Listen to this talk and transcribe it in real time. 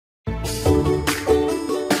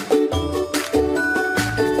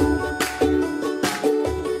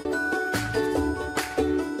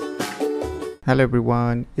Hello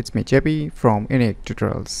everyone, it's me JP from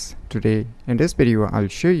UniqueTutorials. Today in this video I'll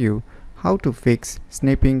show you how to fix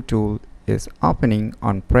Snipping Tool is opening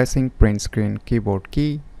on pressing print screen keyboard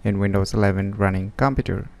key in Windows 11 running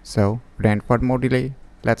computer. So without further more delay,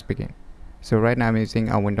 let's begin. So right now I'm using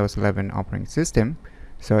a Windows 11 operating system.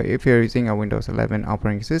 So if you're using a Windows 11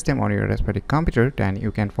 operating system on your respective computer, then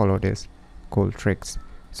you can follow these cool tricks.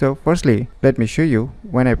 So firstly, let me show you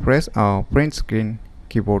when I press a print screen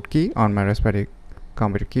keyboard key on my respective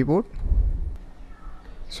computer keyboard.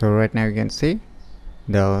 So right now you can see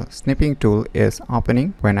the snipping tool is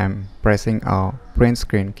opening when I'm pressing a print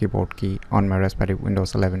screen keyboard key on my respective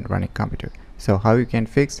Windows 11 running computer. So how you can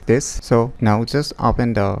fix this? So now just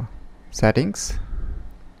open the settings,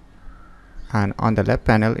 and on the left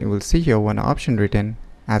panel you will see here one option written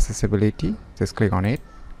accessibility. Just click on it,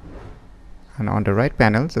 and on the right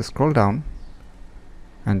panel just scroll down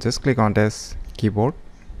and just click on this keyboard,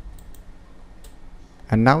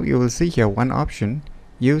 and now you will see here one option,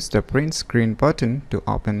 use the print screen button to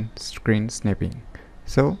open screen snipping.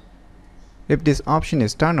 So if this option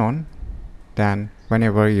is turned on, then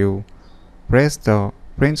whenever you press the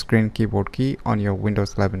print screen keyboard key on your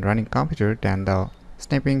Windows 11 running computer, then the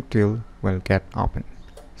snipping tool will get open.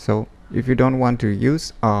 So if you don't want to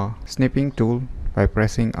use a snipping tool by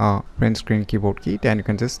pressing a print screen keyboard key, then you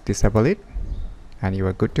can just disable it and you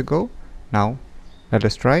are good to go. Now let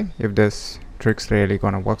us try if this trick's really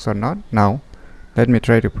gonna work or not. Now let me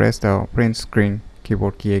try to press the print screen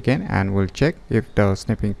keyboard key again, and we'll check if the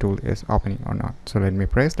snipping tool is opening or not. So let me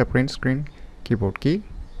press the print screen keyboard key.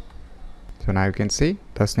 So now you can see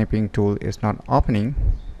the snipping tool is not opening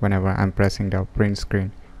whenever I'm pressing the print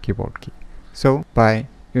screen keyboard key. So by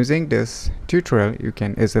using this tutorial, you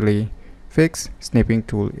can easily fix snipping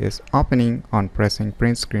tool is opening on pressing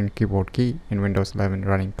print screen keyboard key in Windows 11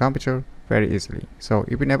 running computer very easily. So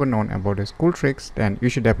if you never known about these cool tricks, then you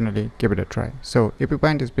should definitely give it a try. So if you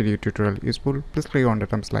find this video tutorial useful, please click on the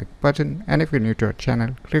thumbs like button, and if you're new to our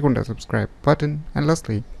channel, click on the subscribe button, and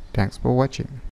lastly, thanks for watching.